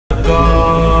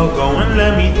go and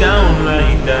let me down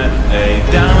like that, hey,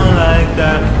 down like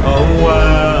that. Oh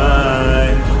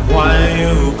why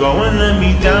you go and let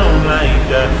me down like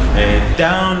that, hey,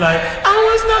 down like I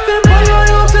was nothing but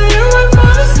loyal to you right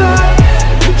from the start.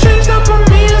 You changed up on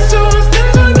me as soon as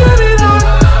things would get it hard.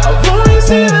 I've always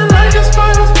seen it like a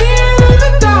spiral's being in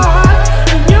the dark,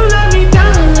 and you let me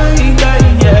down like that,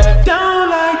 yeah,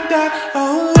 down like that.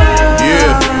 Oh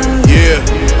yeah,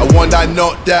 I want that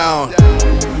knockdown.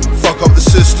 Fuck up the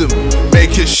system,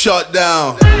 make it shut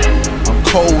down. I'm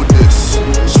cold with this,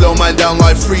 slow man down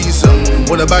like freezer.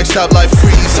 Wanna backstab like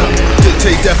freezer,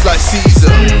 dictate death like Caesar.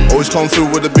 Always come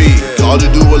through with a beat, gotta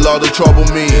do a lot of trouble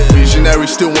me. Visionary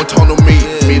still want tunnel me,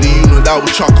 me the unit that will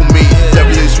chuckle me.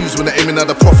 Devil is used when they're aiming at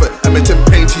the prophet, I meant to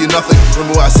pain to you nothing.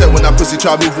 Remember what I said when that pussy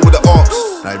tried moving with the ops?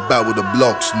 Now you back with the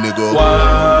blocks, nigga.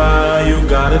 Why you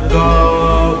gotta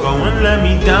go and let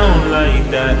me down like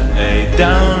that, hey,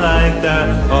 down like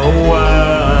that. Oh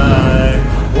why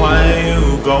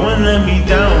you go and let me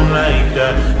down like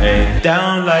that, hey,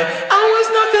 down like I was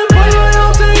nothing but loyal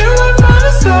to you right from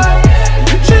the start.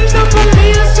 You changed up on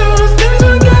me as soon as things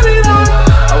would get it hard.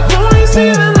 I've always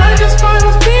seen it like a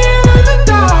spiral's being in the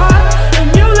dark,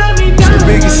 and you let me down. The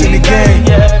biggest in the game,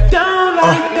 yeah, down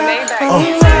like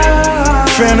that.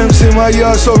 Phantoms in my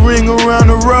yard, so ring around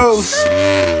the rose.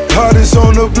 Hardest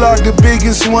on the block, the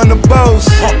biggest one to boast.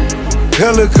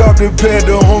 Helicopter pad,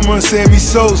 the home run Sammy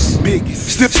Sosa.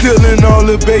 Stealing all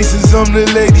the bases, I'm the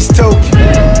ladies' token.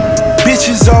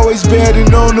 Bitches always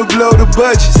betting on to blow the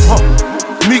budgets.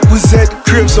 Meek was at the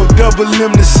crib, so double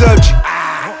him the subject.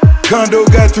 Condo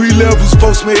got 3 levels,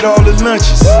 post made all the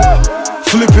lunches.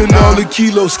 Flipping all the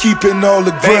kilos, keeping all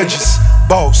the grudges.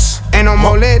 Boss. Ain't no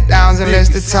more letdowns unless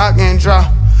the top can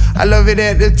drop. I love it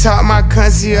at the top, my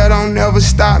country, don't never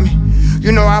stop me.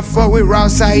 You know I fuck with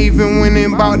Ross, I even went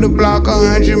and bought the block.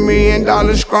 $100 million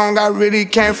strong, I really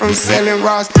came from selling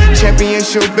Ross.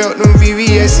 Championship belt, them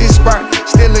VVS is spark.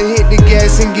 Still hit the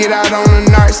gas and get out on the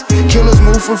narcs. Killers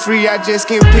move for free, I just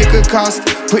can't pick a cost.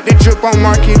 Put the drip on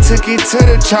market, took it to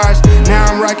the charge. Now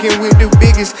I'm rocking with the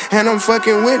biggest, and I'm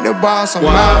fucking with the boss. I'm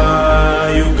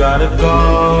Why you gotta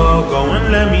go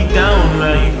and let me down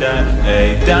like that,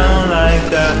 hey, down like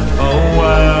that. Oh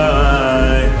why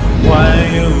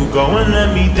you go and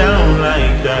let me down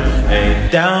like that, hey,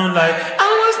 down like I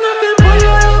was nothing but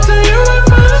loyal to you right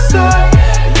from the start.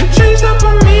 You changed up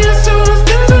on me as soon as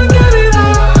things would get it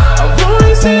hard. I've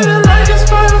always seen it like a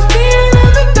spiral's being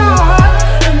in the dark,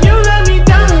 and you let me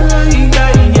down like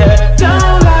that, yeah,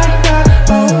 down like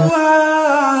that. Oh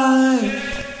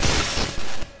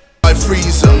Like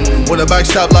freezer, wanna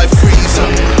backstab like freezer,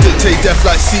 dictate death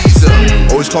like Caesar.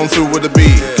 Always come through with a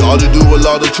beat, gotta do a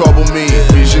lot of trouble me.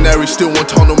 Visionary still want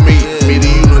tunnel me, me the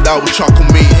unit that will chuckle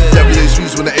me. Devil is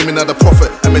used when they're aiming at the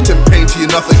prophet, I meant to pain to you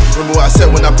nothing. Remember what I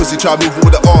said when that pussy tried moving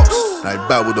with the ops? Now you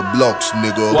back with the blocks,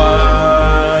 nigga.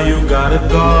 Why you gotta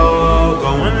go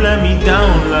and let me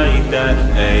down like that,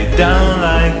 hey, down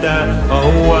like that.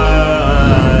 Oh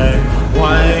why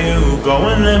you go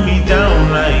and let me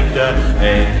down like that,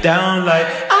 hey, down like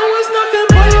I was nothing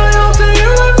but loyal to you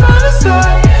right from the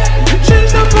start. You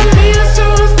changed up on me as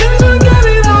soon as things would get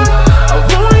it hard. I've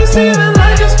always seen it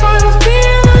like a spiral's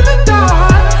being in the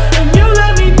dark, and you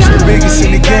let me down. The biggest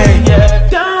in the game, yeah,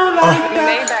 down like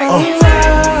that.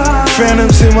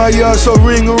 Phantoms in my yard, so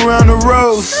ring around the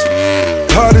rose.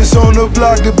 Hardest on the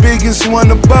block, the biggest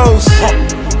one to boast.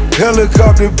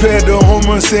 Helicopter pad, the home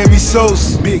run Sammy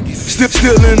Sosa.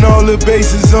 Stealing all the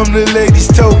bases, I'm the ladies'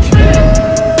 token.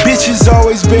 Bitches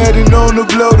always betting on to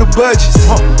blow the budgets.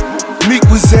 Meek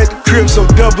was at the crib, so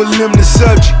double him the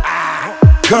subject.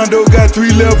 Condo got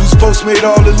 3 levels, post made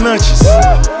all the lunches.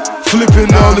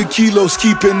 Flipping all the kilos,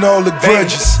 keeping all the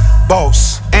grudges.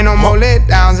 Boss. Ain't no more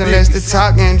letdowns unless the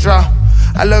top can drop.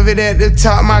 I love it at the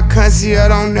top, my country,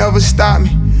 don't never stop me.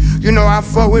 You know I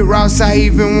fuck with Ross, I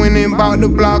even went and bought the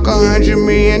block. $100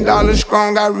 million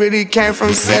strong, I really came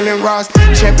from selling Ross.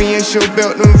 Championship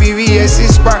belt, them VVS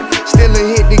is spark. Still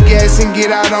hit the gas and get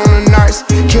out on the narcs.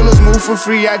 Killers move for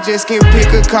free, I just can't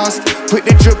pick a cost. Put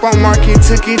the drip on market,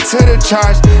 took it to the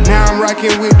charge. Now I'm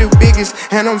rocking with the biggest,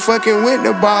 and I'm fucking with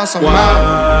the boss. I'm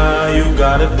Why you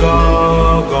gotta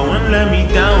go and let me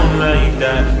down like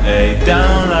that, hey,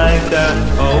 down like that.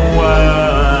 Oh why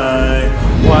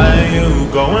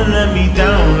you go and let me down